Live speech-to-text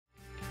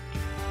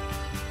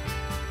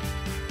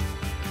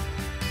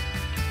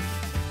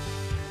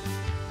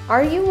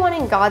Are you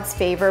wanting God's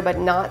favor but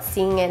not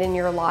seeing it in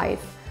your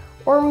life?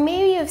 Or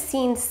maybe you've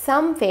seen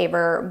some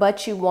favor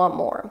but you want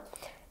more.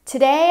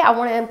 Today I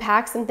want to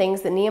unpack some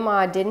things that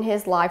Nehemiah did in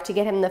his life to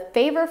get him the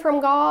favor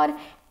from God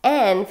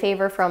and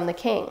favor from the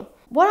king.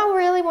 What I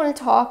really want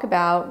to talk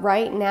about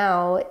right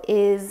now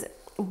is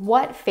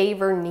what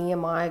favor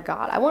Nehemiah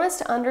got. I want us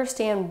to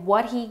understand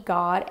what he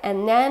got,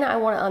 and then I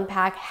want to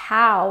unpack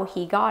how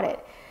he got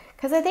it.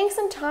 Because I think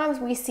sometimes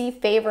we see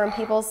favor in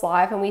people's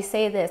life and we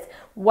say this,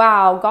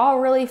 wow, God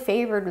really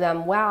favored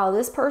them. Wow,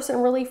 this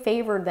person really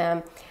favored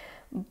them.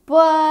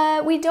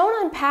 But we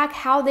don't unpack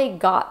how they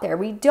got there.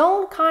 We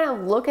don't kind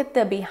of look at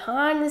the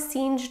behind the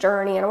scenes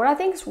journey. And what I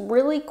think is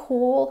really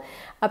cool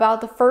about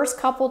the first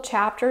couple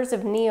chapters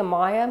of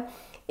Nehemiah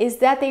is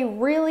that they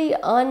really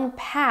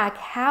unpack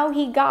how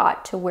he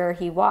got to where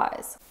he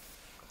was.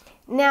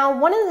 Now,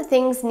 one of the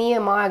things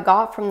Nehemiah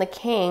got from the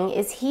king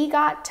is he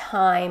got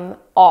time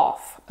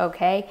off,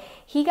 okay?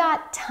 He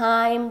got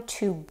time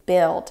to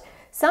build.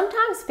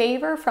 Sometimes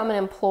favor from an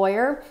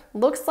employer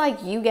looks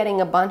like you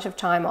getting a bunch of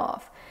time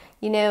off.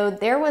 You know,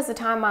 there was a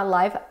time in my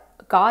life,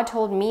 God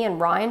told me and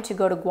Ryan to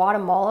go to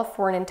Guatemala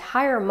for an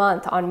entire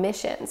month on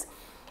missions.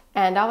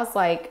 And I was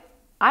like,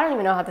 I don't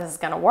even know how this is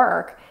gonna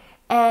work.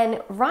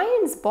 And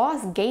Ryan's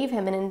boss gave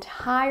him an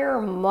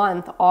entire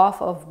month off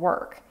of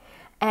work.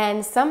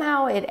 And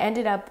somehow it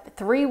ended up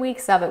 3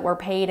 weeks of it were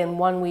paid and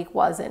 1 week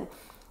wasn't.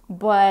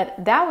 But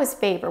that was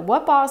favor.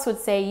 What boss would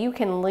say you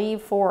can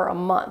leave for a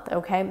month,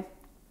 okay?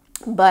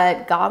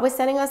 But God was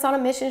sending us on a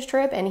missions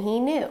trip and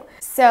he knew.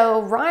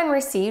 So Ryan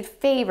received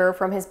favor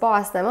from his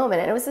boss at that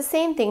moment. And it was the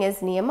same thing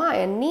as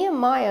Nehemiah.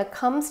 Nehemiah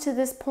comes to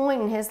this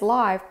point in his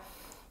life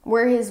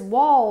where his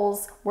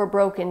walls were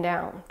broken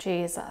down.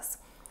 Jesus.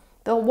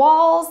 The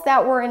walls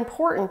that were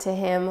important to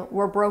him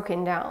were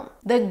broken down.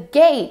 The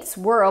gates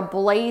were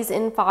ablaze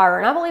in fire.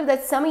 And I believe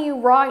that some of you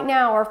right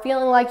now are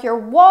feeling like your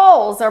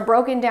walls are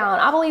broken down.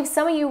 I believe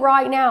some of you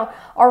right now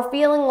are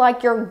feeling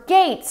like your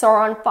gates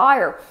are on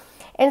fire.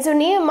 And so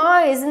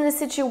Nehemiah is in this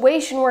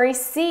situation where he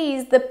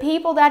sees the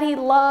people that he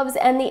loves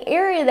and the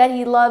area that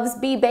he loves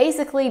be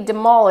basically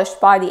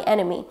demolished by the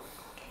enemy.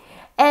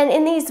 And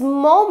in these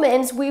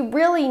moments, we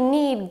really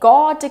need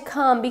God to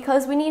come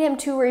because we need him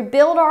to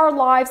rebuild our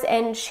lives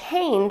and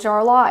change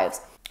our lives.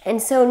 And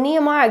so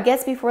Nehemiah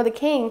gets before the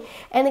king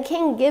and the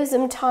king gives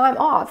him time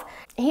off.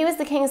 He was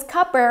the king's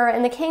cupbearer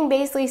and the king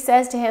basically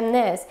says to him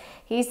this.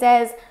 He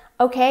says,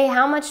 okay,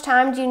 how much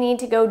time do you need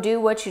to go do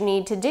what you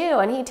need to do?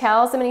 And he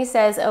tells him and he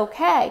says,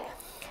 okay.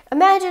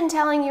 Imagine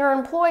telling your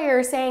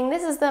employer saying,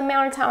 this is the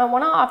amount of time I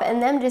want off,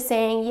 and them just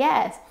saying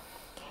yes.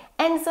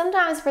 And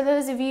sometimes for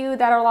those of you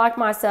that are like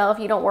myself,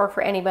 you don't work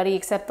for anybody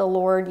except the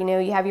Lord, you know,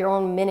 you have your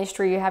own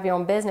ministry, you have your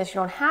own business, you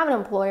don't have an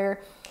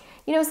employer.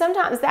 You know,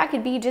 sometimes that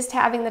could be just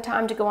having the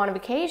time to go on a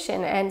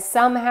vacation, and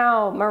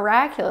somehow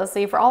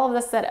miraculously for all of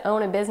us that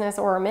own a business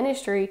or a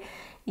ministry,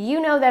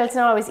 you know that it's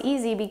not always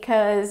easy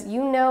because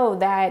you know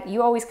that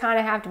you always kind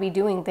of have to be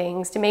doing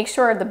things to make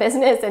sure the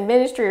business and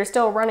ministry are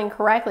still running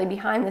correctly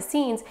behind the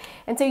scenes.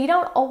 And so you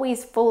don't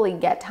always fully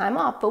get time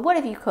off. But what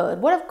if you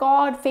could? What if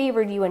God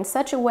favored you in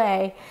such a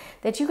way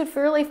that you could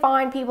really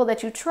find people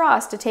that you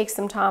trust to take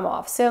some time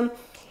off? So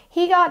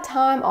he got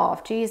time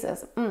off,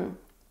 Jesus.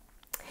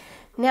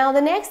 Now,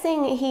 the next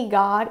thing he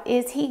got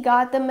is he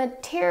got the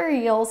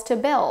materials to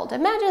build.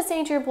 Imagine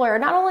saying to your employer,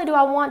 not only do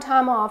I want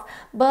time off,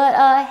 but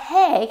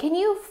hey, can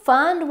you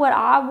fund what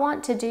I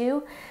want to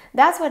do?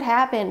 That's what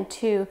happened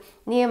to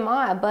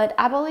Nehemiah. But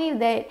I believe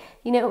that,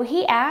 you know,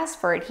 he asked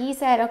for it. He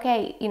said,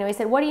 okay, you know, he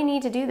said, what do you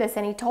need to do this?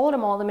 And he told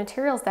him all the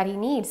materials that he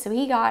needs. So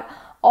he got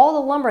all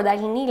the lumber that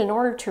he needed in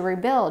order to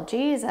rebuild.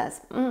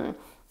 Jesus. I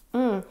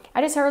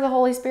just heard the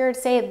Holy Spirit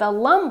say the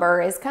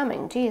lumber is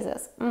coming.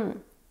 Jesus.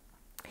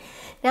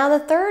 Now, the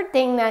third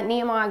thing that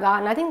Nehemiah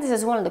got, and I think this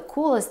is one of the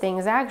coolest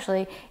things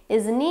actually,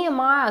 is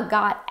Nehemiah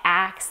got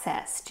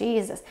access.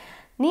 Jesus.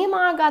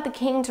 Nehemiah got the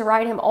king to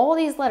write him all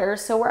these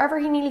letters, so wherever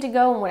he needed to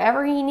go and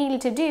whatever he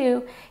needed to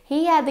do,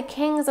 he had the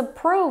king's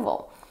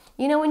approval.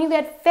 You know, when you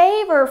get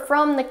favor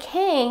from the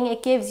king,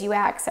 it gives you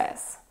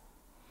access.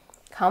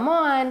 Come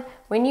on.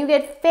 When you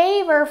get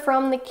favor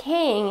from the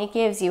king, it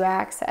gives you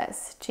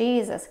access.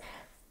 Jesus.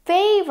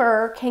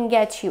 Favor can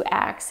get you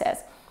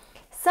access.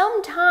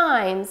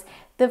 Sometimes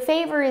the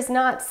favor is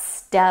not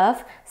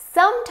stuff.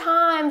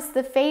 Sometimes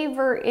the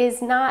favor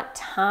is not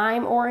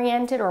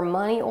time-oriented or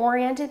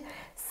money-oriented.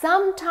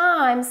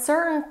 Sometimes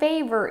certain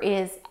favor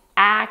is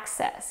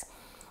access.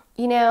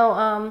 You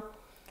know,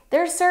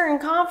 there's certain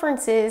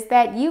conferences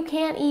that you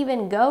can't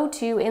even go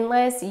to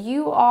unless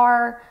you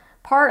are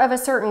part of a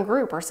certain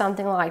group or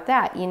something like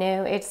that. You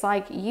know, it's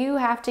like you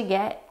have to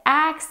get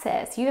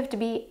access. You have to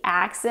be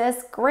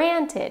access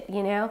granted,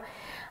 you know.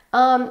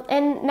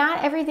 And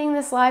not everything in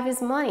this life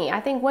is money. I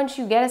think once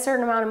you get a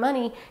certain amount of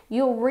money,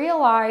 you'll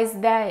realize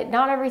that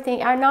not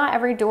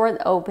every door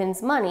that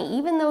opens money.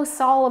 Even though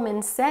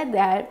Solomon said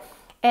that,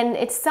 and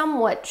it's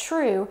somewhat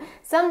true,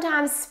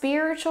 sometimes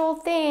spiritual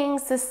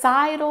things,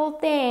 societal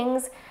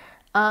things,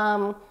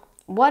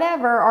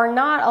 whatever are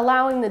not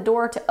allowing the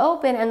door to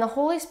open, and the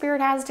Holy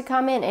Spirit has to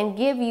come in and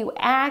give you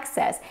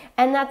access.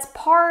 And that's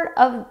part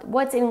of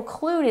what's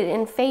included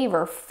in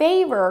favor.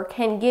 Favor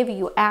can give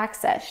you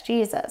access,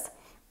 Jesus.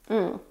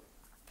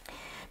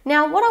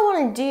 Now, what I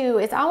want to do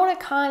is I want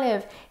to kind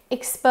of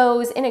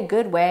expose in a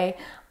good way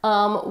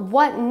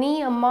what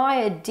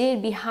Nehemiah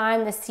did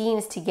behind the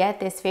scenes to get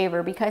this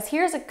favor, because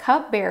here's a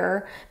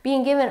cupbearer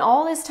being given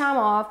all this time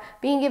off,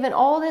 being given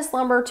all this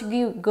lumber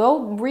to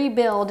go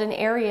rebuild an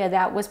area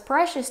that was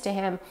precious to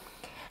him.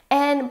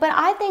 But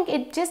I think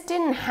it just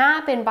didn't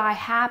happen by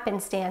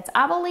happenstance.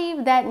 I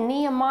believe that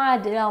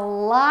Nehemiah did a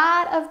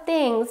lot of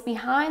things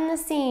behind the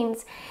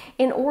scenes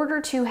in order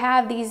to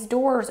have these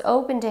doors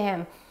open to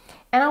him.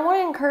 And I want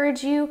to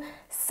encourage you,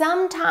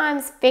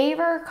 sometimes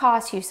favor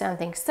costs you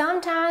something.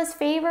 Sometimes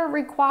favor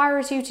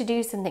requires you to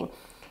do something.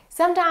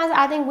 Sometimes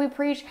I think we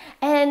preach,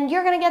 and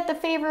you're going to get the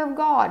favor of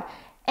God.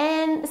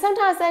 And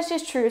sometimes that's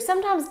just true.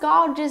 Sometimes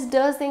God just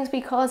does things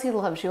because he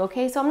loves you,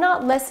 okay? So I'm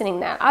not listening to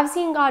that. I've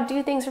seen God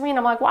do things for me, and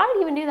I'm like, why did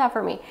he even do that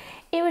for me?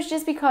 It was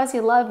just because he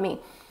loved me.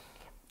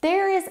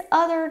 There is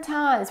other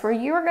times where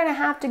you're going to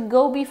have to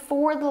go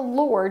before the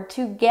Lord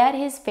to get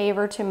his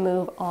favor to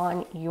move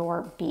on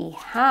your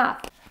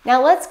behalf.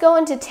 Now let's go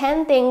into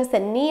 10 things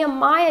that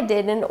Nehemiah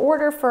did in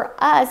order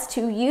for us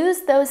to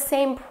use those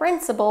same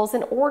principles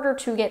in order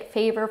to get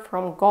favor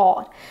from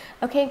God.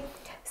 Okay,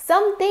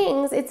 some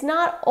things, it's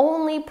not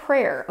only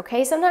prayer,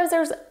 okay? Sometimes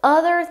there's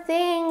other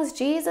things.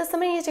 Jesus,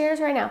 somebody needs to hear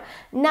this right now.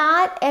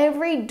 Not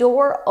every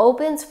door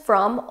opens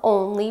from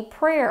only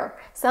prayer.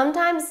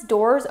 Sometimes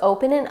doors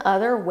open in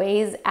other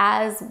ways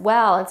as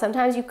well, and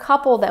sometimes you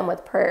couple them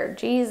with prayer.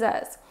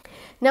 Jesus.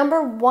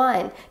 Number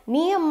 1,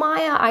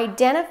 Nehemiah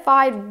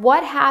identified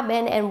what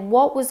happened and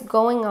what was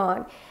going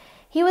on.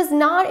 He was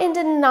not in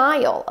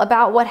denial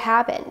about what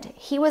happened.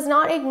 He was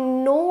not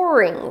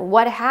ignoring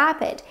what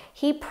happened.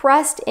 He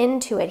pressed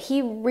into it.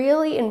 He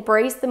really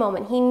embraced the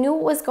moment. He knew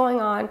what was going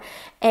on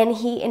and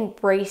he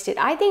embraced it.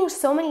 I think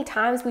so many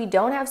times we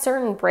don't have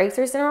certain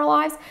breakthroughs in our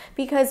lives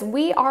because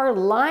we are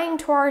lying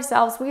to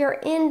ourselves. We are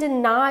in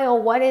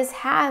denial what is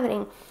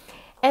happening.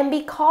 And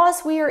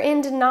because we are in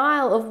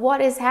denial of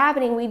what is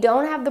happening, we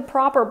don't have the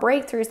proper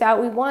breakthroughs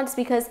that we want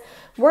because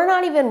we're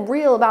not even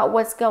real about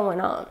what's going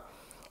on.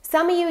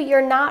 Some of you,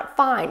 you're not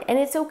fine, and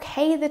it's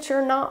okay that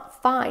you're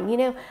not fine. You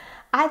know,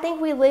 I think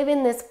we live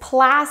in this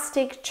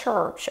plastic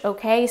church,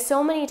 okay?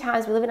 So many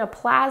times we live in a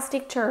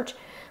plastic church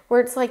where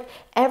it's like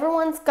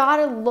everyone's got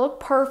to look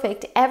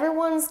perfect.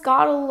 Everyone's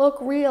got to look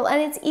real.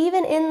 And it's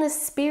even in the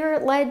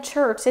Spirit-led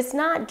church. It's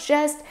not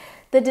just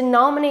the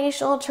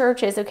denominational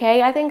churches,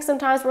 okay? I think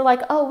sometimes we're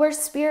like, oh, we're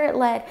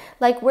Spirit-led,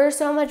 like we're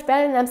so much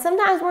better than them.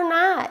 Sometimes we're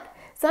not.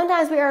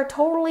 Sometimes we are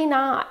totally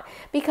not,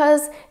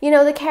 because, you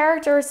know, the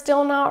character is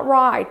still not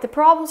right. The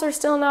problems are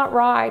still not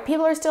right.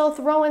 People are still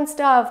throwing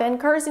stuff and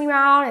cursing you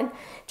out, and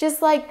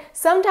just like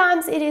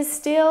sometimes it is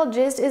still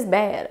just as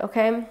bad,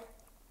 okay?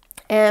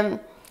 And,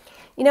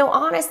 you know,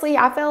 honestly,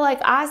 I feel like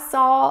I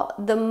saw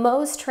the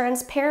most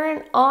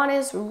transparent,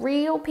 honest,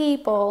 real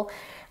people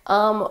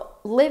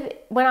live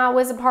when I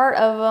was a part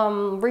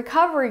of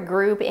recovery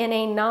group in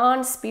a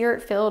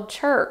non-spirit-filled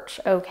church,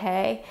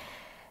 okay?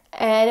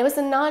 And it was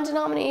a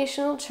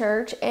non-denominational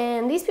church,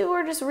 and these people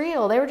were just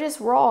real. They were just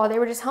raw. They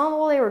were just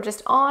humble. They were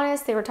just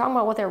honest. They were talking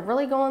about what they're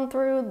really going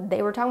through.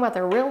 They were talking about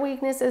their real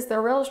weaknesses,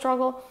 their real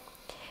struggle.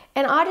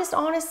 And I just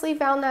honestly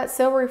found that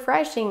so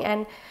refreshing.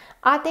 And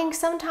I think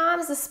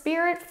sometimes the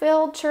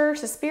Spirit-filled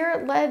church, the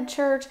Spirit-led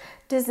church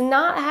does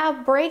not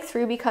have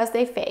breakthrough because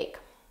they fake.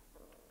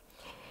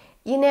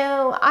 You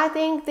know, I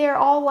think they're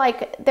all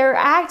like, they're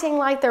acting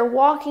like they're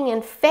walking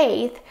in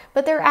faith,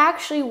 but they're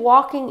actually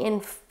walking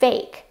in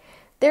fake.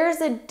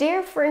 There's a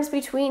difference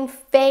between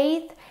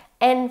faith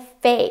and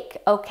fake,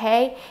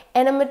 okay?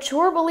 And a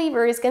mature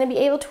believer is going to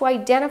be able to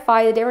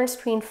identify the difference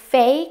between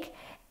fake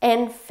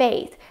and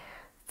faith.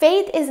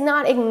 Faith is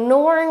not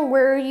ignoring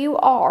where you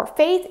are.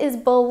 Faith is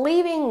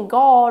believing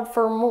God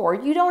for more.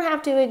 You don't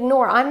have to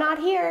ignore, I'm not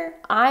here,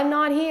 I'm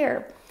not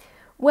here.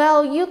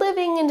 Well, you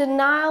living in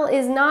denial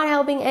is not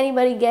helping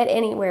anybody get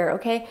anywhere,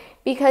 okay?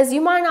 Because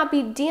you might not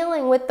be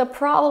dealing with the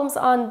problems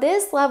on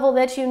this level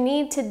that you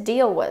need to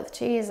deal with,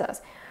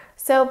 Jesus.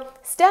 So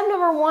step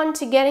number 1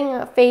 to getting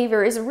a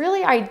favor is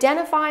really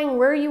identifying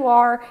where you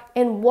are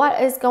and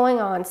what is going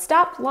on.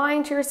 Stop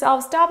lying to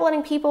yourself. Stop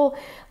letting people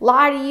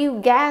lie to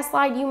you,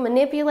 gaslight you,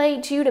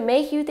 manipulate you to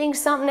make you think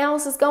something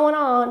else is going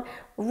on.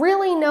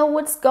 Really know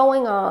what's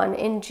going on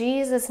in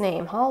Jesus'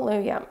 name.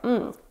 Hallelujah.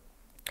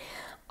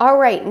 All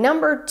right,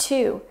 number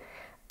 2,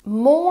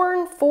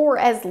 mourn for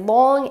as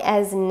long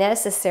as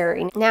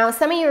necessary. Now,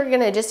 some of you are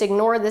going to just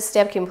ignore this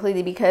step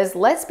completely because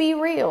let's be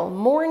real,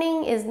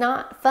 mourning is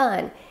not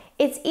fun.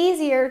 It's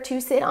easier to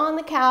sit on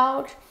the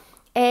couch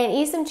and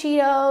eat some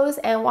Cheetos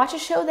and watch a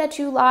show that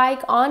you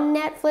like on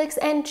Netflix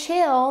and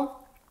chill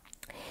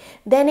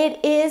than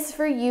it is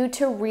for you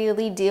to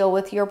really deal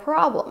with your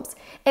problems.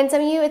 And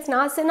some of you, it's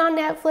not sitting on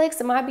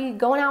Netflix. It might be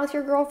going out with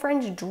your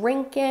girlfriends,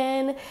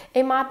 drinking.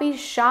 It might be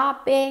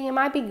shopping. It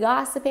might be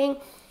gossiping.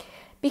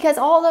 because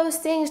all those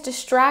things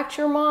distract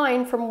your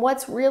mind from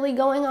what's really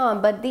going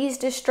on. But these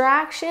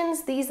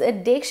distractions, these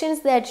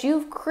addictions that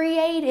you've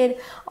created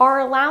are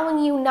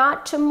allowing you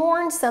not to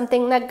mourn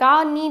something that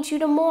God needs you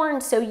to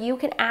mourn so you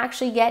can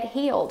actually get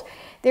healed.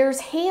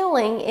 There's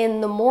healing in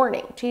the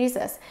morning,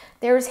 Jesus.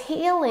 There's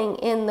healing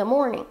in the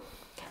morning.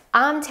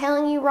 I'm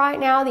telling you right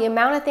now, the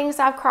amount of things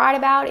I've cried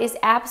about is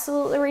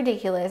absolutely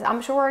ridiculous.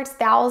 I'm sure it's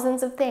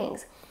thousands of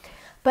things.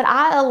 But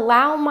I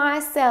allow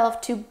myself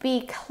to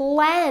be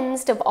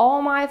cleansed of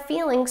all my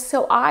feelings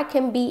so I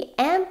can be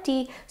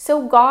empty,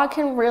 so God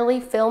can really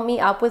fill me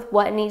up with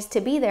what needs to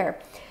be there.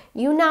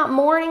 You not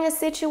mourning a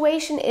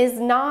situation is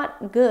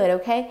not good,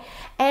 okay?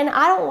 And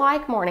I don't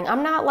like mourning.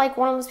 I'm not like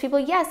one of those people,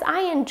 yes,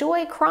 I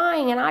enjoy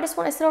crying and I just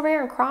want to sit over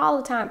here and cry all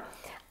the time.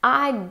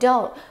 I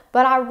don't,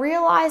 but I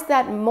realize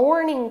that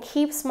mourning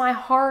keeps my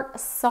heart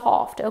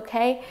soft,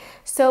 okay?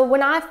 So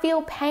when I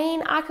feel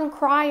pain, I can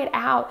cry it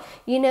out.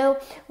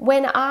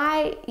 When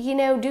I,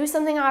 do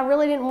something I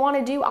really didn't want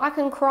to do, I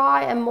can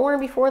cry and mourn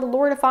before the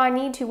Lord if I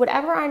need to,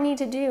 whatever I need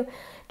to do.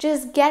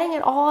 Just getting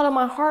it all out of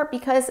my heart,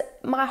 because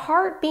my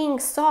heart being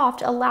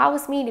soft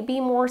allows me to be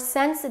more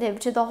sensitive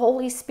to the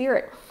Holy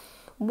Spirit.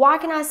 Why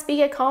can I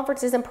speak at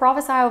conferences and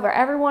prophesy over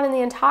everyone in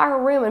the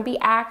entire room and be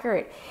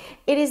accurate?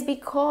 It is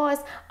because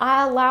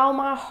I allow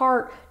my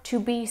heart to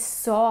be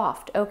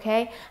soft,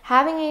 okay?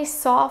 Having a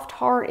soft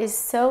heart is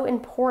so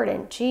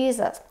important,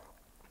 Jesus.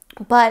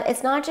 But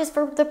it's not just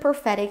for the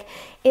prophetic,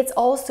 it's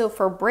also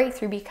for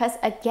breakthrough, because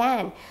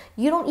again,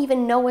 you don't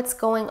even know what's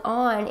going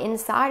on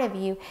inside of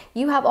you.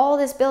 You have all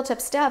this built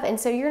up stuff, and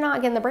so you're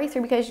not getting the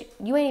breakthrough because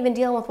you ain't even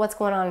dealing with what's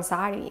going on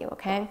inside of you,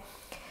 okay?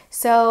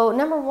 So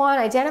number one,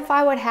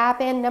 identify what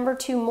happened. Number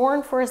two,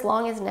 mourn for as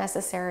long as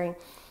necessary.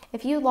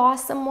 If you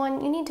lost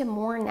someone, you need to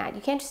mourn that.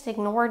 You can't just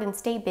ignore it and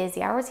stay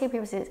busy. I always hear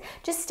people say,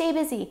 just stay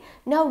busy.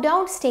 No,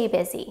 don't stay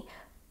busy.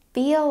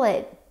 Feel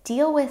it.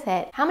 Deal with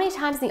it. How many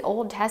times in the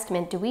Old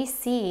Testament do we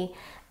see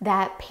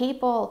that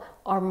people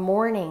are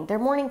mourning? They're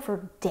mourning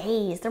for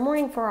days. They're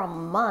mourning for a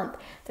month.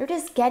 They're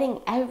just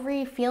getting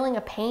every feeling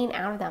of pain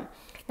out of them.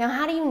 Now,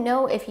 how do you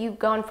know if you've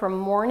gone from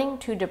mourning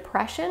to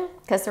depression?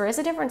 Because there is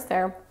a difference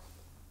there.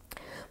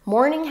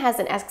 Mourning has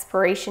an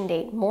expiration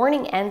date.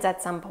 Mourning ends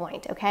at some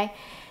point, okay?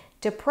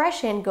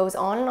 Depression goes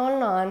on and on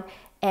and on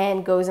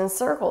and goes in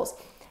circles.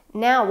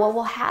 Now, what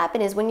will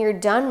happen is when you're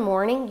done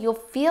mourning, you'll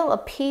feel a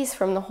peace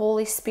from the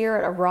Holy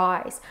Spirit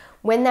arise.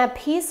 When that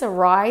peace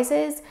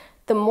arises,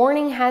 the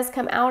mourning has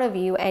come out of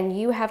you and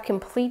you have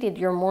completed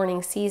your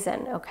mourning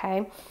season,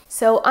 okay?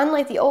 So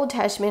unlike the Old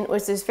Testament,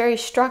 which is very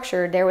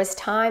structured, there was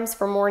times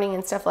for mourning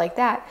and stuff like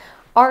that.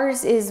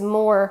 Ours is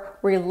more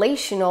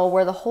relational,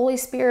 where the Holy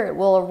Spirit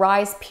will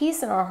arise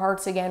peace in our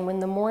hearts again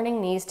when the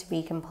mourning needs to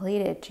be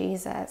completed,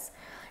 Jesus.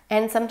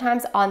 And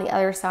sometimes on the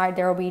other side,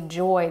 there will be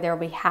joy, there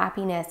will be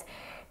happiness,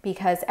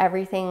 because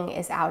everything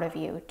is out of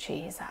you,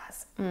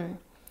 Jesus.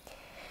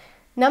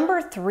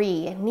 Number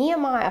three,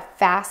 Nehemiah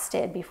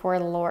fasted before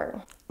the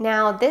Lord.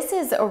 Now, this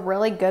is a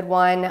really good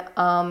one.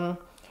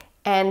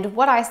 And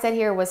what I said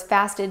here was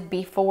fasted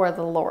before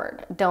the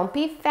Lord. Don't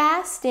be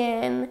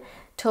fasting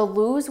to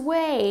lose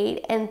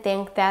weight and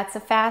think that's a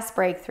fast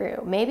breakthrough.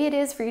 Maybe it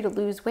is for you to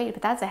lose weight,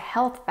 but that's a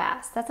health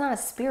fast. That's not a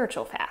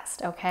spiritual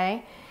fast,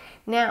 okay?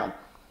 Now,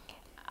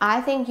 I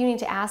think you need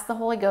to ask the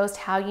Holy Ghost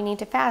how you need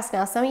to fast.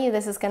 Now, some of you,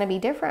 this is going to be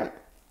different.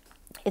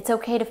 It's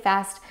okay to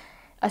fast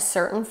a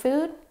certain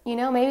food.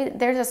 Maybe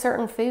there's a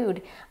certain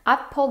food.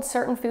 I've pulled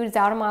certain foods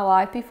out of my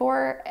life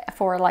before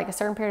for like a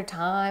certain period of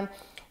time.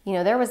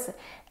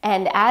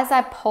 And as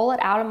I pull it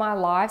out of my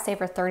life, say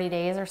for 30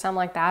 days or something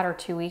like that, or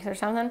 2 weeks or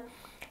something,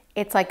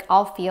 it's like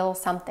I'll feel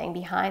something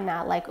behind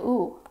that, like,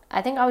 ooh,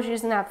 I think I was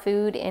using that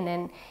food in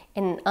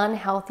an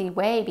unhealthy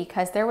way,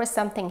 because there was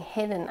something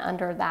hidden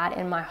under that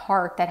in my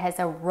heart that has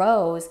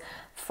arose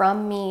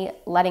from me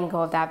letting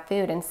go of that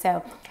food. And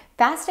so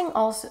fasting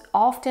also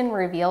often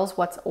reveals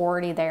what's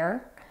already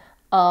there.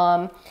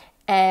 And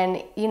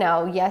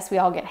yes, we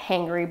all get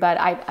hangry, but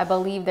I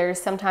believe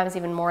there's sometimes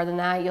even more than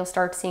that. You'll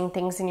start seeing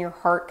things in your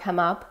heart come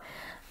up,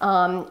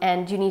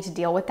 and you need to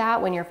deal with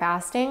that when you're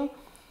fasting.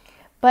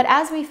 But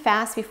as we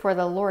fast before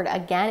the Lord,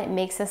 again, it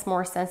makes us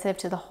more sensitive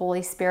to the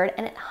Holy Spirit,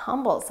 and it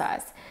humbles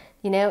us.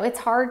 It's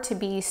hard to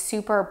be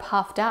super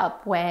puffed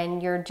up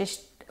when you're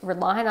just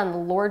relying on the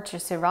Lord to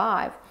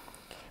survive.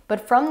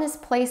 But from this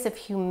place of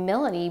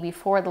humility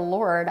before the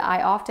Lord,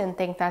 I often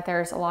think that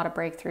there's a lot of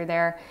breakthrough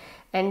there.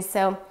 And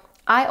so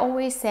I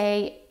always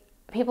say,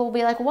 people will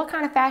be like, what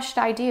kind of fast should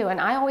I do?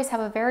 And I always have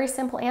a very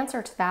simple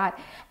answer to that.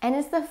 And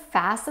it's the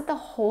fast that the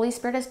Holy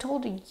Spirit has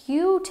told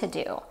you to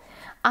do.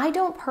 I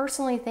don't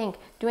personally think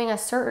doing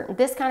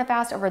this kind of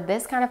fast over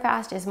this kind of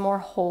fast is more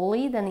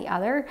holy than the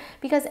other,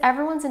 because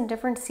everyone's in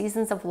different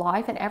seasons of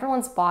life, and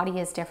everyone's body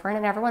is different,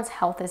 and everyone's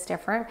health is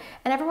different,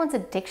 and everyone's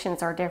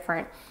addictions are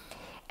different.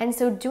 And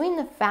so doing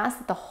the fast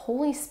that the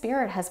Holy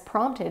Spirit has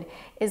prompted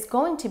is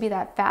going to be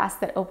that fast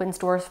that opens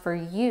doors for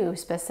you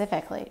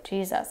specifically,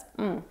 Jesus.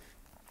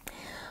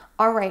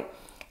 All right,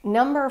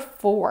 number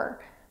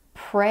 4,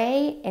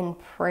 pray and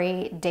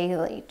pray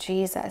daily,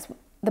 Jesus.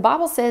 the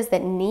Bible says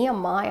that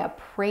Nehemiah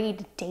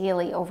prayed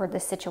daily over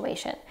this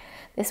situation.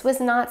 This was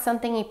not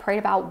something he prayed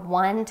about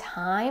one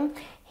time.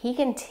 He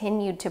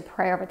continued to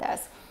pray over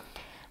this.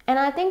 And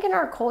I think in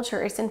our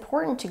culture, it's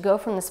important to go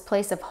from this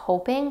place of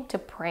hoping to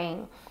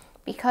praying.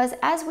 Because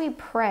as we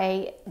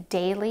pray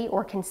daily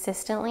or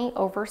consistently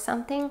over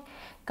something,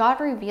 God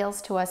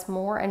reveals to us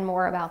more and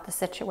more about the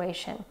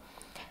situation.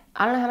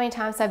 I don't know how many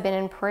times I've been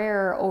in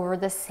prayer over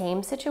the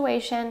same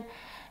situation,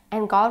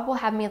 and God will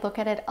have me look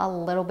at it a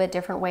little bit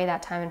different way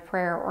that time in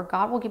prayer, or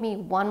God will give me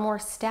one more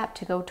step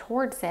to go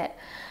towards it.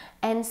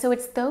 And so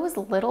it's those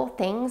little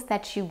things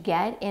that you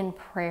get in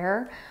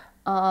prayer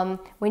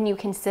when you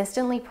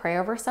consistently pray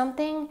over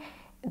something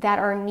that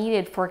are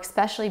needed for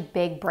especially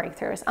big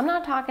breakthroughs. I'm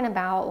not talking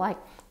about like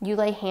you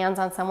lay hands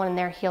on someone and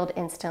they're healed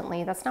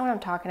instantly. That's not what I'm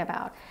talking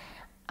about.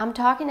 I'm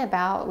talking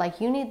about like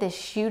you need this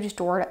huge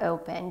door to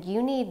open.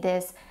 You need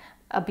this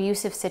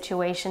abusive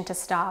situation to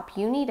stop.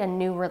 You need a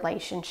new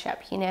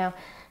relationship,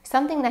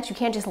 something that you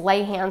can't just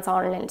lay hands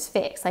on and it's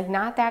fixed. Like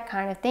not that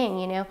kind of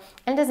thing, And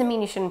it doesn't mean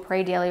you shouldn't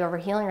pray daily over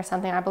healing or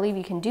something. I believe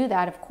you can do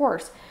that, of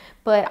course.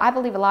 But I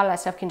believe a lot of that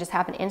stuff can just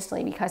happen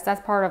instantly because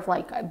that's part of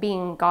like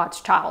being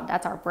God's child.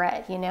 That's our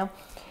bread,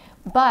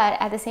 But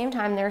at the same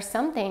time, there's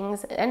some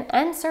things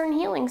and certain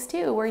healings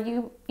too, where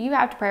you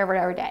have to pray over it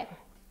every day.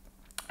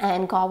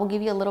 And God will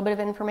give you a little bit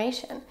of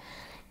information.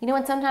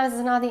 And sometimes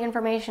it's not the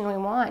information we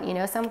want.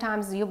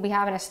 Sometimes you'll be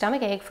having a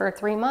stomach ache for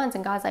 3 months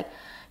and God's like,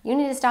 you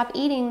need to stop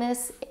eating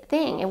this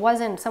thing. It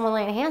wasn't someone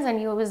laying hands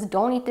on you. It was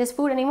don't eat this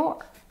food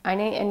anymore.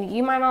 And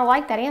you might not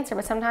like that answer,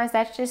 but sometimes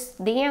that's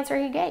just the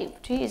answer he gave,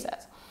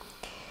 Jesus.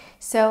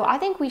 So I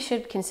think we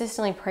should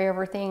consistently pray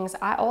over things.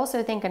 I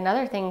also think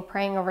another thing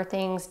praying over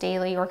things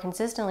daily or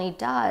consistently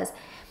does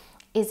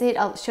is it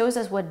shows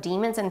us what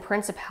demons and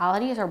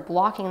principalities are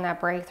blocking that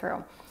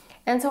breakthrough.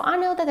 And so I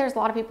know that there's a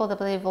lot of people that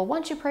believe, well,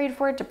 once you prayed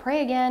for it, to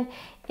pray again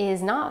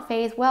is not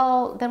faith.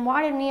 Well, then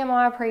why did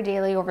Nehemiah pray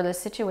daily over this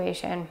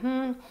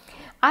situation?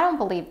 I don't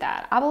believe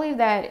that. I believe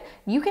that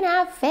you can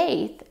have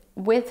faith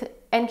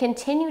and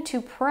continue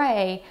to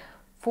pray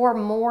for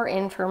more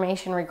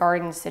information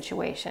regarding the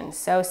situation.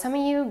 So some of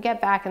you get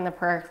back in the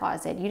prayer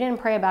closet. You didn't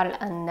pray about it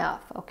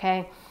enough,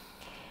 okay?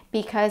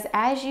 Because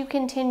as you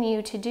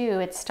continue to do,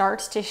 it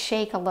starts to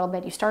shake a little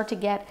bit. You start to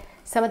get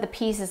some of the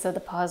pieces of the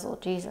puzzle.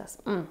 Jesus.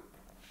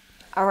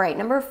 All right,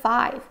 number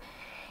 5,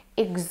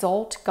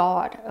 exalt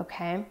God,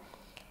 okay?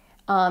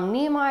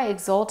 Nehemiah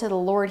exalted the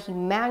Lord. He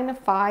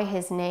magnified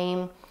his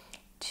name.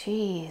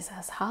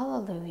 Jesus,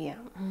 hallelujah.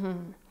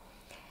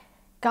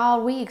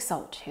 God, we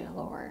exalt you,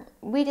 Lord.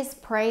 We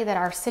just pray that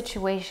our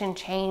situation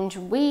change.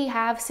 We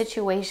have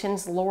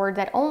situations, Lord,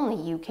 that only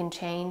you can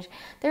change.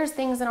 There's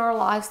things in our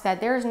lives that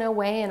there's no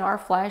way in our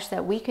flesh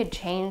that we could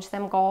change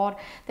them, God.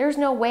 There's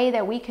no way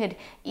that we could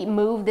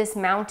move this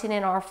mountain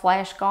in our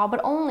flesh, God,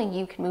 but only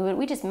you can move it.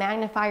 We just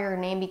magnify your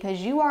name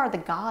because you are the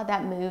God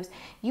that moves.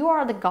 You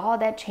are the God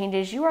that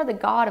changes. You are the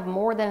God of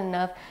more than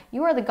enough.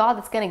 You are the God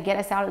that's going to get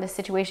us out of this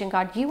situation,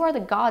 God. You are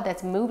the God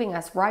that's moving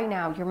us right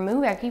now. You're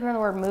moving. I keep hearing the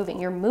word moving.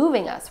 You're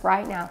moving us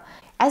right now.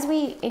 As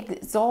we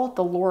exalt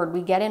the Lord,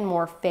 we get in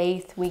more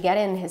faith, we get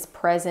in his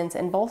presence,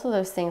 and both of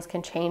those things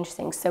can change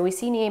things. So we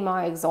see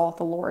Nehemiah exalt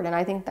the Lord, and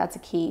I think that's a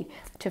key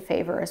to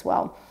favor as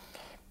well.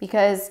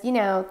 Because,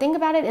 think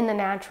about it in the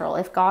natural.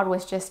 If God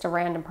was just a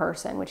random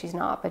person, which he's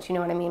not, but you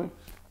know what I mean?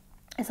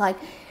 It's like,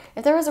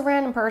 if there was a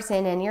random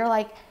person and you're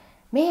like,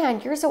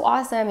 man, you're so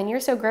awesome and you're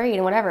so great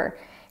and whatever,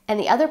 and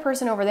the other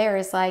person over there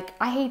is like,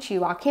 I hate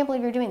you, I can't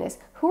believe you're doing this.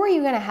 Who are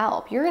you going to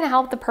help? You're going to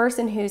help the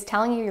person who's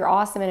telling you you're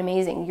awesome and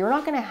amazing. You're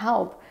not going to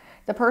help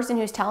the person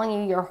who's telling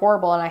you you're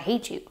horrible and I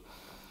hate you.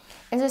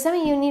 And so some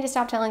of you need to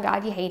stop telling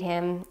God you hate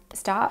him.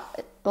 Stop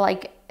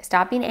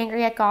being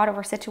angry at God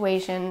over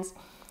situations.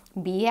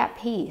 Be at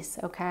peace,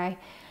 okay?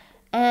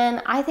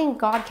 And I think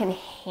God can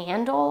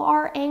handle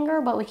our anger,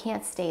 but we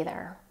can't stay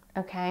there,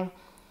 okay?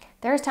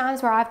 There's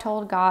times where I've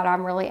told God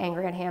I'm really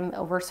angry at him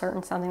over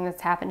something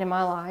that's happened in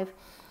my life.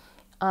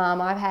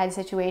 I've had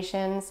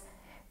situations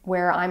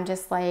where I'm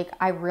just like,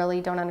 I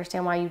really don't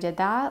understand why you did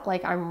that.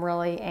 Like, I'm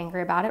really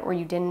angry about it, or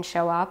you didn't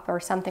show up or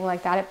something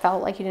like that. It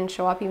felt like you didn't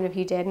show up even if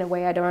you did in a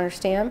way I don't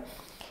understand.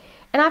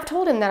 And I've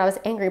told him that I was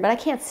angry, but I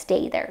can't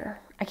stay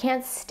there. I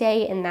can't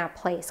stay in that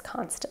place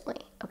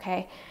constantly,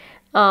 okay?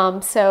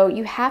 So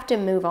you have to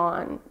move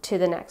on to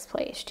the next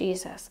place,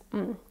 Jesus.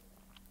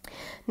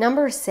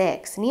 Number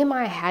 6,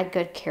 Nehemiah had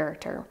good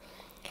character.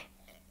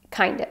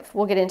 Kind of.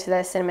 We'll get into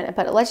this in a minute,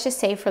 but let's just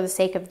say for the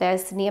sake of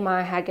this,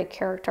 Nehemiah had good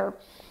character.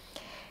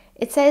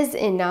 It says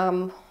in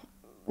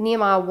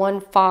Nehemiah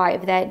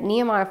 1:5 that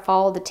Nehemiah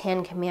followed the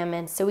 10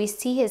 commandments. So we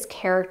see his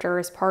character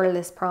as part of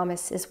this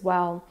promise as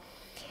well.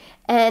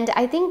 And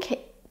I think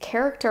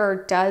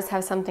character does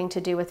have something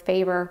to do with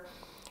favor.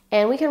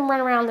 And we can run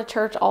around the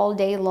church all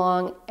day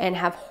long and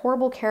have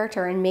horrible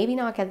character and maybe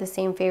not get the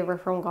same favor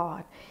from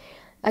God.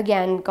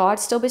 Again, God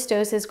still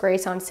bestows his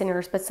grace on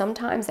sinners, but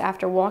sometimes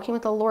after walking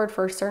with the Lord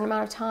for a certain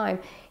amount of time,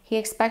 he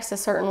expects a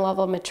certain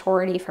level of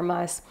maturity from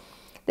us.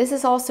 This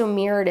is also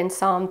mirrored in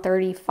Psalm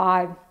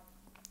 35.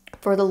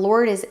 For the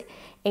Lord is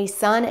a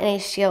sun and a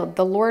shield.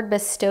 The Lord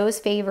bestows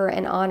favor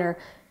and honor.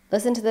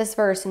 Listen to this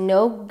verse.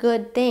 No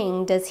good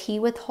thing does he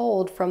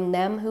withhold from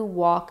them who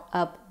walk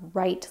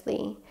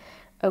uprightly.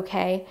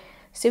 Okay?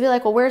 So you'll be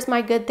like, well, where's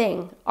my good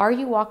thing? Are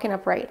you walking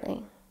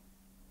uprightly?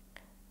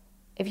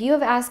 If you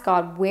have asked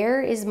God,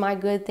 where is my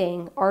good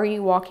thing? Are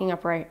you walking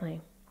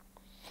uprightly?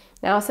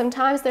 Now,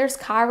 sometimes there's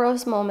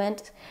Kairos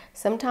moments.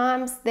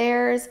 Sometimes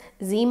there's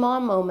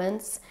Zimon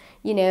moments,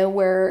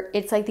 where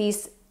it's like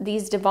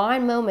these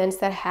divine moments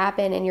that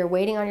happen and you're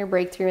waiting on your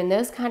breakthrough and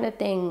those kind of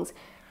things.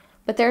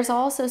 But there's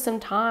also some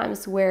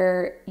times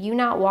where you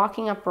not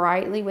walking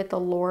uprightly with the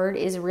Lord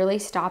is really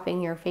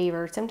stopping your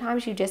favor.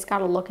 Sometimes you just got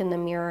to look in the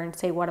mirror and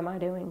say, what am I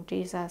doing,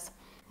 Jesus?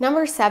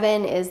 Number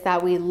 7 is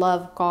that we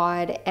love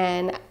God.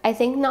 And I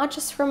think not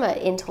just from an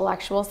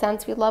intellectual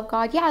sense we love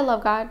God. Yeah, I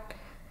love God.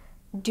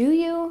 Do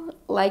you?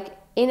 Like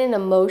in an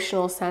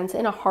emotional sense,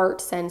 in a heart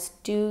sense,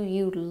 do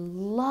you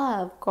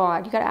love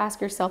God? You got to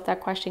ask yourself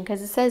that question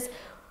because it says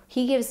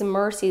he gives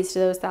mercies to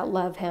those that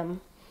love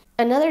him.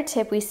 Another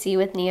tip we see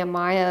with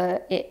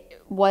Nehemiah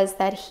was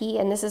that he,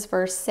 and this is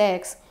verse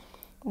 6,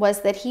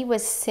 was that he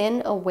was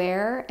sin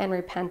aware and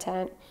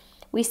repentant.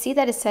 We see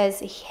that it says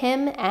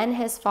him and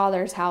his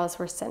father's house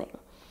were sinning.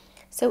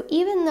 So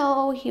even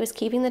though he was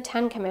keeping the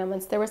 10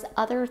 commandments, there was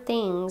other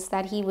things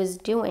that he was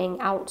doing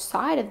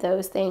outside of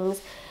those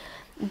things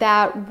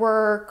that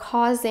were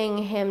causing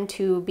him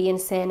to be in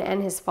sin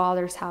and his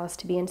father's house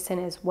to be in sin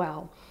as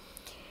well.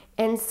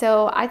 And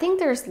so I think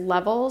there's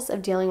levels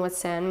of dealing with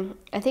sin.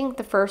 I think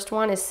the first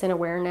one is sin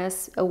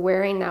awareness,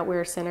 awareing that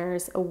we're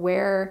sinners,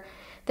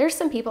 there's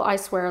some people, I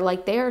swear,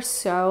 like they are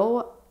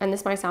so, and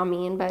this might sound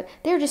mean, but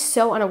they're just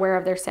so unaware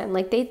of their sin.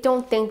 Like they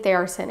don't think they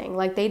are sinning.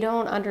 Like they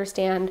don't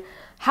understand,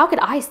 how could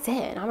I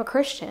sin? I'm a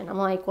Christian. I'm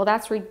like, well,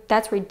 that's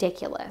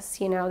ridiculous.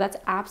 That's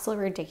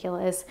absolutely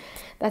ridiculous.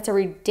 That's a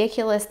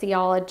ridiculous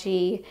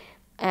theology.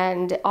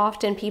 And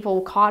often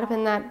people caught up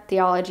in that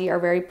theology are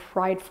very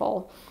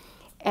prideful.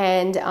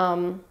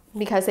 And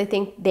because they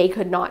think they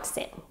could not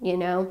sin,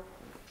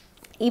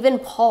 Even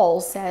Paul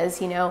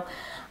says,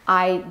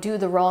 I do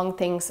the wrong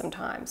thing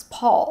sometimes.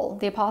 Paul,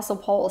 the Apostle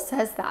Paul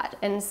says that.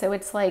 And so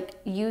it's like,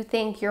 you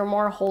think you're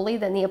more holy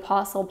than the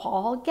Apostle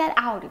Paul? Get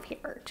out of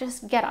here.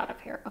 Just get out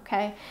of here,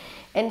 okay?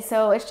 And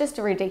so it's just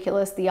a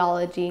ridiculous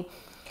theology.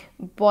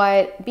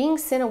 But being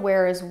sin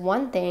aware is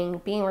one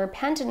thing. Being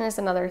repentant is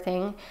another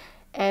thing.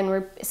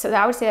 And so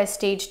I would say that's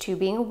stage 2.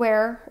 Being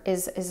aware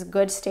is a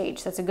good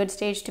stage. That's a good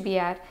stage to be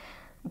at.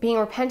 Being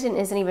repentant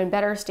is an even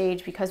better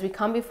stage because we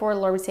come before the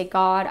Lord, we say,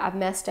 God, I've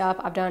messed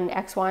up. I've done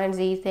X, Y, and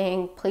Z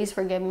thing. Please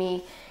forgive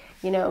me,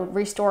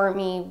 restore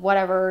me,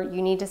 whatever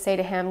you need to say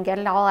to him, get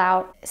it all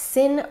out.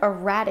 Sin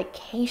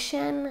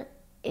eradication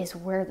is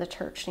where the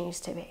church needs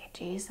to be.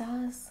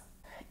 Jesus.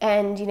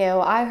 And,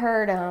 I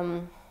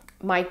heard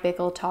Mike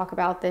Bickle talk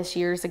about this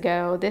years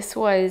ago. This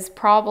was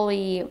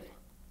probably,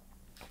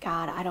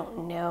 God, I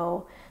don't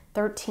know,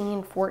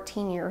 13,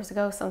 14 years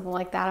ago, something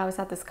like that. I was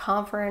at this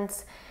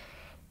conference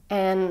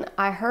and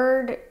I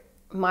heard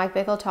Mike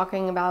Bickle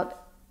talking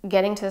about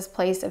getting to this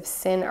place of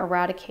sin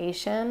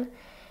eradication.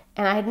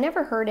 And I had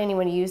never heard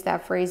anyone use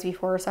that phrase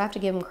before, so I have to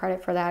give him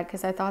credit for that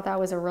because I thought that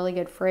was a really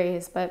good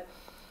phrase. But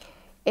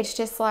it's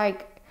just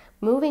like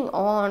moving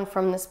on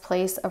from this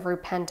place of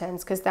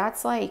repentance, because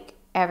that's like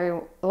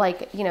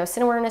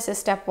sin awareness is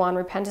step 1,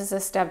 repentance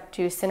is step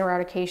 2, sin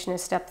eradication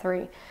is step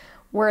 3.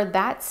 Where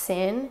that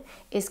sin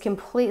is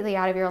completely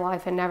out of your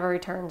life and never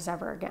returns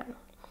ever again.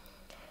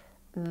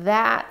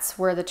 That's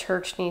where the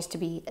church needs to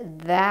be.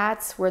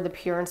 That's where the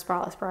pure and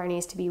spotless bride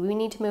needs to be. We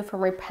need to move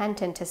from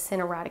repentant to sin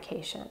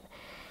eradication.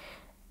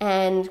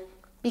 And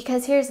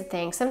because here's the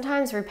thing,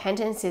 sometimes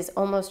repentance is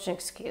almost an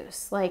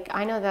excuse. Like,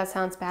 I know that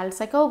sounds bad.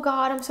 It's like, oh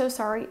God, I'm so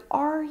sorry.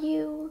 Are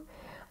you?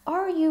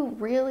 Are you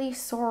really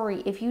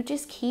sorry if you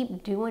just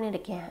keep doing it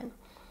again?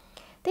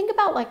 Think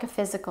about like a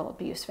physical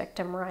abuse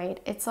victim, right?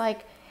 It's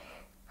like,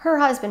 her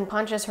husband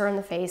punches her in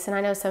the face, and I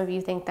know some of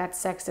you think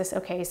that's sexist.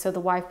 Okay, so the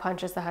wife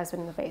punches the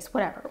husband in the face,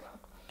 whatever.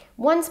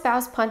 One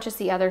spouse punches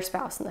the other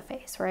spouse in the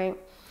face, right?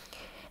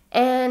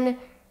 And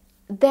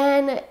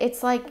then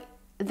it's like,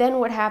 then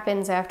what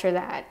happens after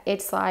that?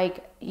 It's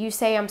like, you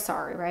say, I'm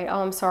sorry, right?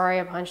 Oh, I'm sorry,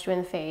 I punched you in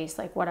the face,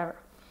 like whatever.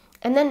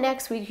 And then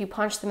next week you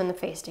punch them in the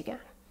face again.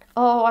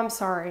 Oh, I'm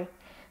sorry.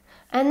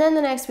 And then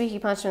the next week you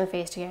punch them in the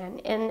face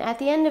again. And at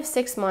the end of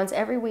 6 months,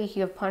 every week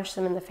you have punched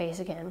them in the face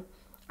again.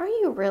 Are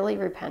you really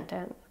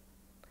repentant?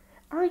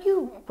 Are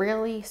you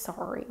really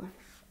sorry?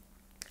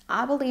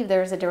 I believe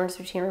there's a difference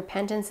between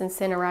repentance and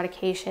sin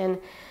eradication.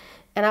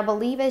 And I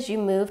believe as you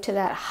move to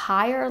that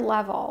higher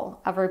level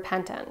of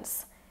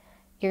repentance,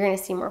 you're going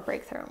to see more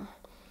breakthrough.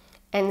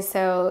 And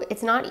so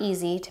it's not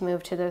easy to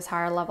move to those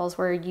higher levels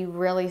where you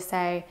really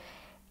say,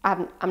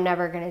 I'm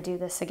never going to do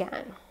this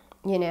again.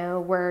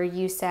 Where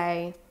you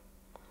say,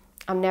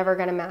 I'm never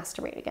going to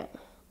masturbate again.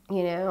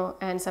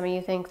 And some of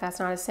you think that's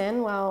not a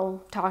sin.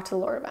 Well, talk to the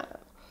Lord about it.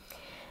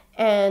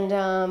 And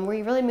where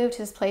you really move to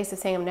this place of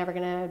saying, I'm never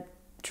going to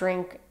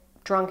drink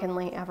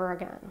drunkenly ever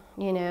again.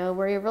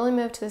 Where you really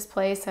move to this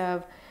place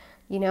of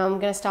I'm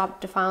going to stop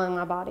defiling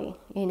my body.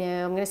 I'm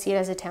going to see it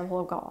as a temple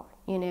of God.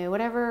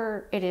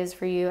 Whatever it is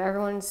for you,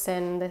 everyone's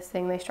sin, this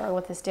thing they struggle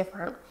with is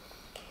different.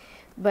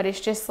 But it's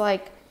just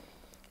like,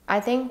 I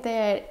think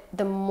that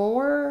the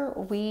more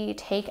we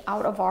take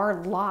out of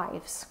our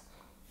lives,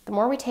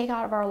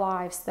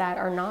 that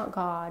are not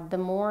God, the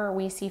more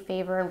we see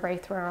favor and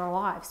breakthrough in our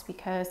lives.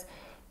 Because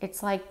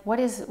it's like, what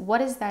is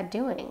that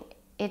doing?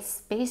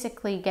 It's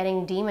basically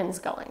getting demons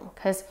going.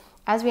 Because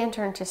as we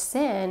enter into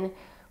sin,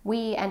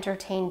 we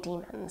entertain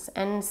demons.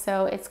 And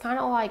so it's kind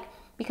of like,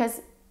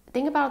 because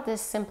think about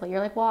this simply. You're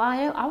like, well,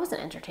 I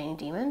wasn't entertaining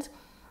demons.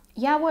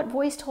 Yeah, what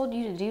voice told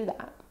you to do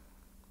that?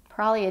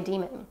 Probably a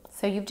demon.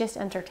 So you've just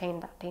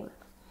entertained that demon.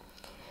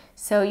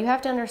 So you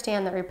have to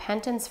understand that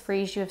repentance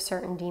frees you of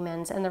certain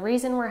demons. And the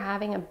reason we're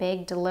having a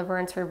big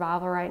deliverance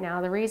revival right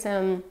now, the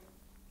reason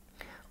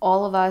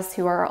all of us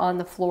who are on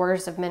the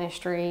floors of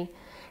ministry,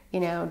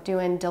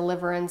 doing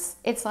deliverance,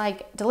 it's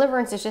like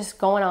deliverance is just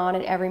going on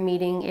at every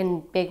meeting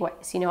in big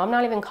ways. I'm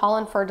not even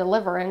calling for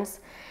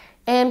deliverance,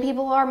 and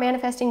people are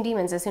manifesting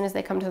demons as soon as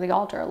they come to the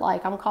altar.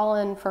 Like, I'm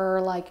calling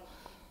for, like,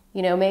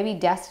 maybe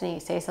Destiny,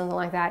 say something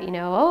like that,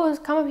 oh,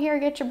 come up here,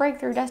 get your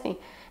breakthrough, Destiny.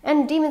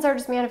 And demons are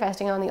just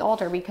manifesting on the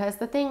altar, because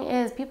the thing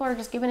is, people are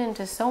just given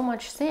into so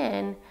much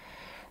sin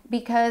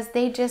because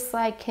they just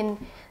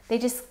they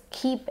just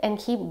keep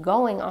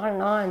going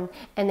on,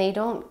 and they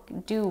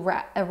don't do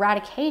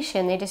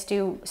eradication, they just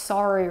do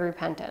sorry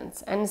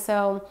repentance. And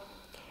so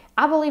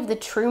I believe the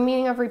true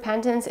meaning of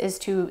repentance is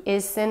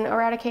sin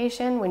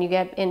eradication when you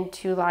get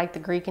into like the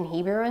Greek and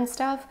Hebrew and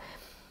stuff.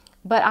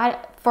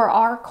 But for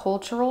our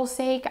cultural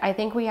sake, I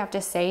think we have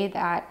to say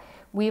that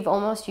we've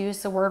almost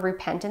used the word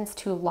repentance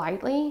too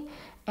lightly,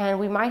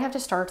 and we might have to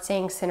start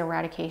saying sin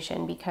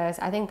eradication, because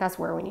I think that's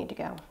where we need to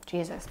go.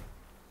 Jesus.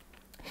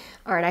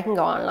 All right, I can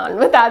go on and on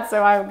with that,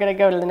 so I'm going to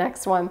go to the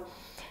next one.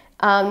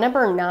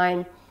 Number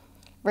 9,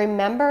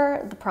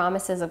 remember the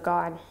promises of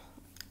God.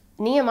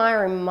 Nehemiah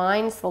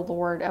reminds the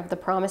Lord of the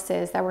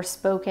promises that were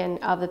spoken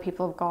of the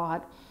people of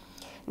God.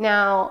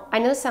 Now, I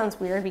know this sounds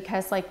weird,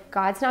 because like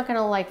God's not going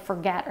to like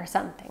forget or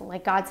something.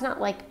 Like, God's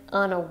not like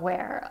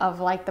unaware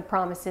of like the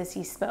promises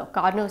he spoke.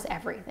 God knows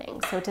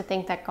everything. So to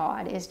think that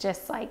God is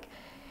just like,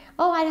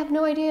 oh, I have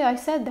no idea I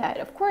said that.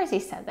 Of course he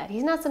said that.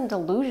 He's not some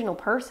delusional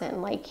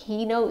person. Like,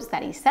 he knows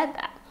that he said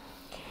that.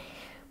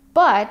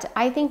 But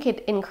I think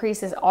it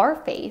increases our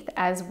faith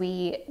as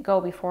we go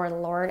before the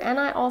Lord. And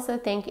I also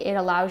think it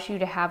allows you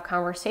to have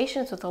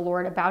conversations with the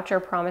Lord about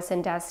your promise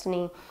and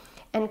destiny,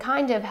 and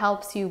kind of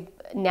helps you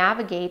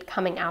navigate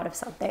coming out of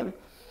something.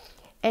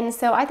 And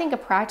so I think a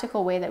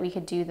practical way that we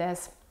could do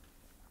this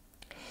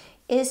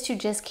is to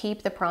just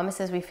keep the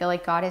promises we feel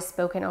like God has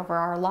spoken over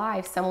our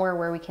lives somewhere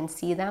where we can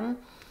see them,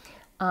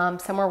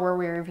 somewhere where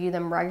we review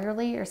them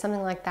regularly or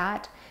something like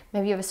that.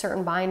 Maybe you have a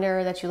certain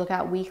binder that you look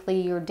at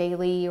weekly or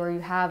daily, or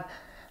you have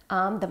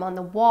them on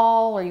the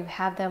wall, or you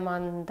have them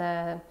on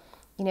the,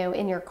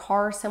 in your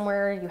car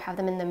somewhere, you have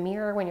them in the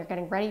mirror when you're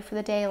getting ready for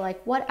the day,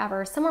 like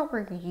whatever, somewhere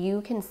where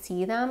you can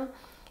see them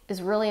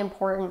is really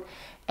important.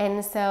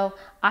 And so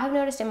I've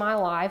noticed in my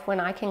life, when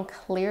I can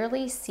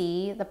clearly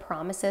see the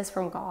promises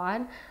from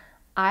God,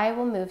 I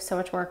will move so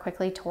much more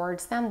quickly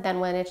towards them than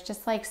when it's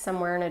just like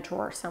somewhere in a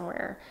drawer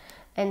somewhere.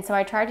 And so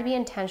I try to be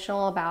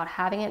intentional about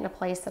having it in a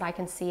place that I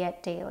can see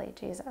it daily.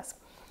 Jesus.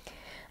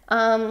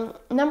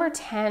 Number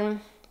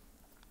 10,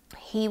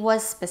 he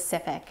was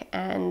specific.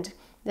 And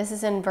this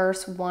is in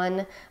verse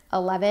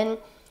 1:11.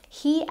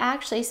 He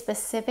actually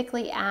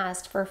specifically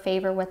asked for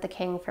favor with the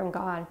king from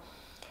God.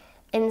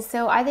 And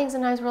so I think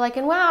sometimes we're like,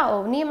 and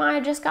wow,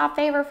 Nehemiah just got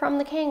favor from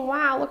the king.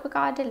 Wow, look what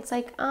God did. It's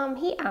like,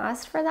 he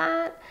asked for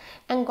that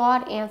and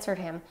God answered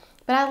him.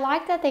 But I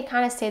like that they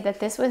kind of say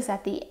that this was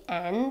at the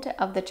end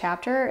of the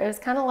chapter. It was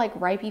kind of like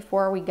right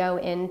before we go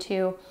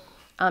into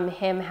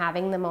him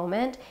having the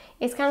moment.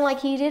 It's kind of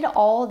like he did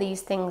all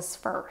these things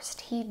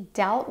first. He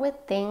dealt with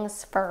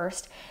things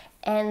first.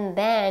 And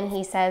then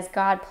he says,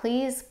 God,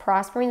 please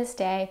prosper me this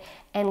day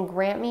and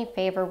grant me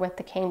favor with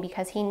the king,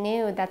 because he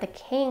knew that the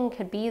king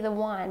could be the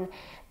one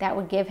that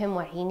would give him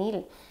what he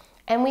needed.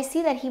 And we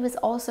see that he was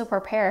also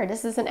prepared.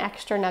 This is an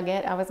extra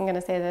nugget. I wasn't going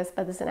to say this,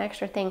 but this is an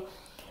extra thing.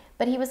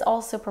 But he was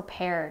also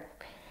prepared.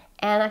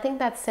 And I think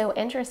that's so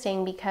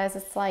interesting, because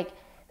it's like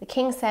the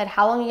king said,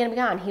 how long are you going to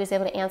be gone? He was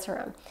able to answer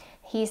him.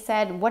 He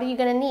said, what are you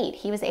going to need?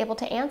 He was able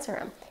to answer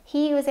him.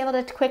 He was able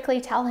to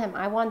quickly tell him,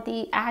 I want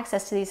the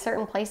access to these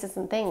certain places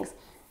and things.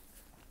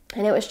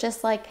 And it was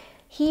just like,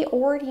 he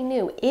already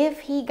knew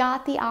if he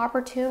got the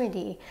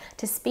opportunity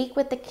to speak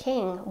with the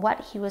king,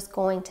 what he was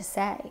going to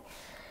say.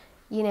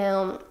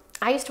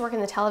 I used to work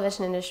in the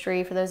television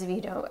industry. For those of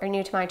you who are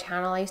new to my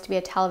channel, I used to be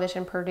a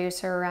television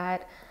producer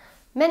at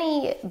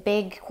many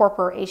big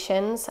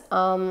corporations.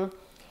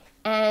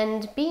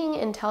 And being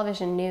in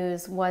television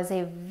news was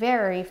a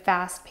very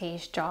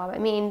fast-paced job. I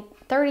mean,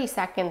 30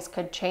 seconds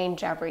could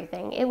change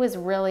everything. It was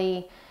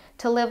really,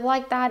 to live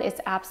like that,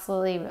 it's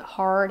absolutely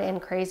hard and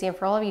crazy. And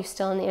for all of you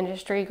still in the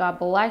industry, God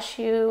bless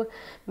you.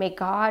 May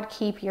God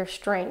keep your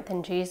strength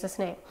in Jesus'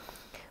 name.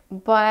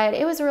 But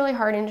it was a really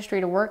hard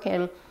industry to work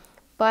in.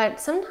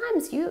 But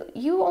sometimes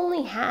you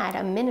only had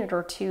a minute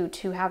or two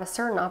to have a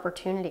certain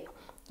opportunity.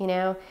 You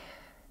know,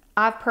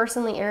 I've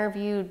personally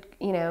interviewed,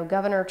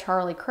 Governor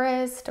Charlie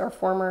Crist, or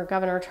former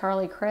Governor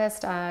Charlie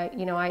Crist. I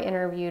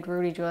interviewed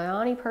Rudy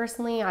Giuliani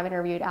personally. I've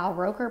interviewed Al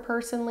Roker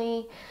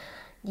personally.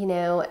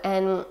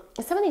 And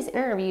some of these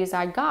interviews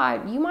I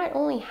got, you might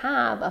only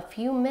have a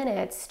few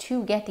minutes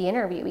to get the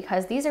interview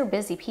because these are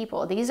busy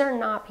people. These are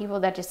not people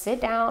that just sit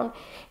down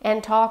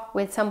and talk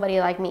with somebody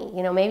like me.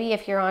 Maybe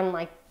if you're on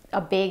like a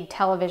big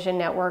television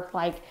network,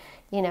 like,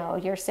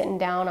 you're sitting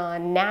down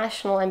on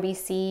national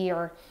NBC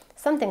or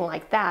something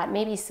like that,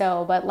 maybe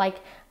so, but like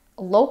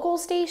local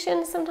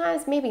stations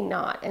sometimes, maybe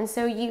not. And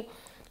so you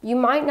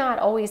might not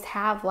always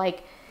have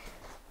like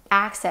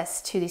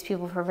access to these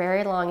people for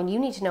very long, and you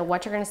need to know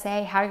what you're going to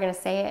say, how you're going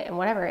to say it, and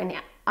whatever. And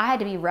I had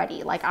to be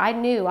ready. Like, I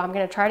knew I'm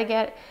going to try to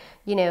get,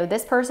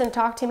 this person to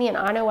talk to me, and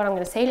I know what I'm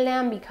going to say to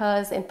them,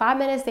 because in 5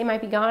 minutes they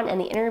might be gone and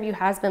the interview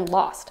has been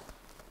lost.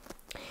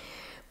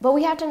 But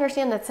we have to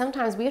understand that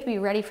sometimes we have to be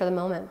ready for the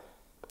moment.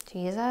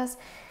 Jesus.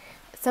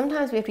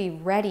 Sometimes we have to be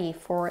ready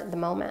for the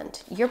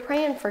moment. You're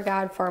praying for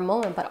God for a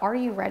moment, but are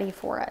you ready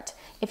for it?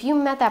 If you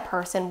met that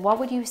person, what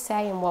would you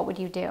say and what would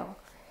you do?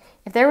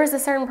 If there was a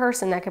certain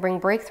person that could bring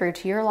breakthrough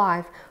to your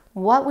life,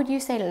 what would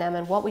you say to them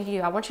and what would you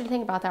do? I want you to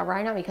think about that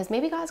right now, because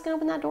maybe God's going to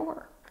open that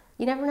door.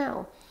 You never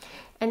know.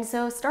 And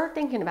so start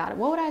thinking about it.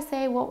 What would I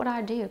say? What would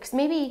I do? Because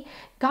maybe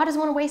God doesn't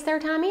want to waste their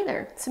time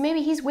either. So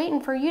maybe he's waiting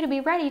for you to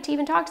be ready to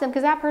even talk to them,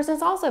 because that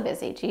person's also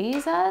busy.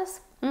 Jesus.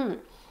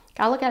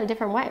 Gotta look at it a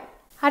different way.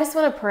 I just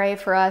want to pray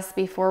for us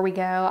before we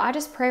go. I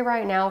just pray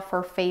right now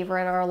for favor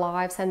in our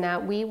lives, and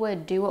that we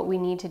would do what we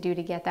need to do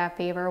to get that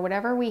favor.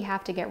 Whatever we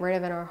have to get rid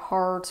of in our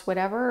hearts,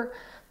 whatever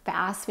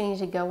fast we need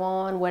to go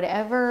on,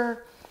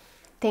 whatever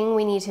thing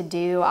we need to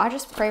do, I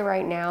just pray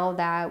right now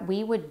that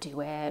we would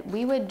do it.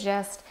 We would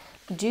just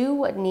do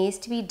what needs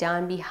to be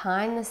done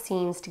behind the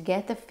scenes to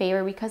get the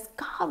favor, because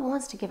God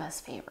wants to give us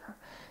favor.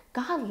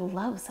 God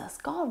loves us.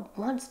 God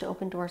wants to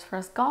open doors for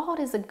us. God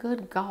is a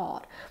good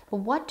God. But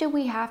what do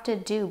we have to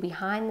do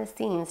behind the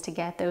scenes to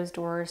get those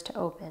doors to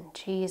open?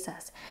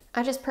 Jesus.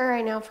 I just pray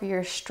right now for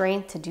your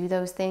strength to do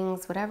those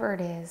things, whatever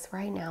it is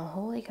right now.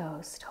 Holy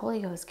Ghost,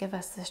 give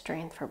us the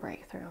strength for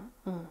breakthrough.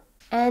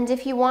 And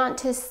if you want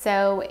to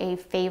sow a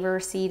favor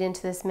seed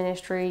into this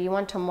ministry, you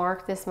want to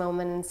mark this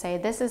moment and say,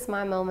 this is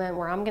my moment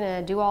where I'm going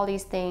to do all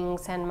these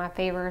things and my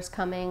favor is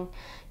coming.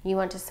 You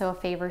want to sow a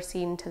favor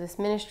seed into this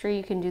ministry,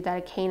 you can do that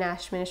at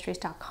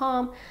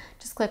knashministries.com.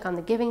 Just click on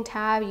the giving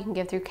tab. You can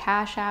give through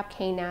Cash App,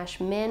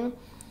 knashmin,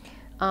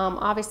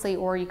 obviously,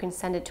 or you can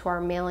send it to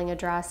our mailing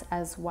address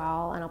as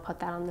well, and I'll put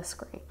that on the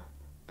screen.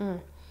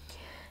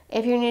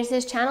 If you're new to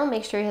this channel,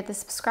 make sure you hit the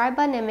subscribe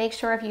button, and make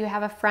sure if you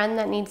have a friend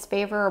that needs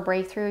favor or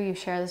breakthrough, you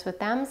share this with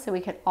them so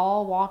we could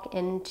all walk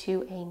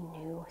into a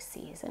new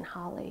season.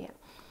 Hallelujah.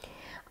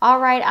 All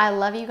right, I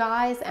love you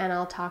guys, and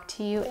I'll talk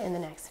to you in the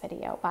next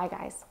video. Bye,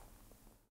 guys.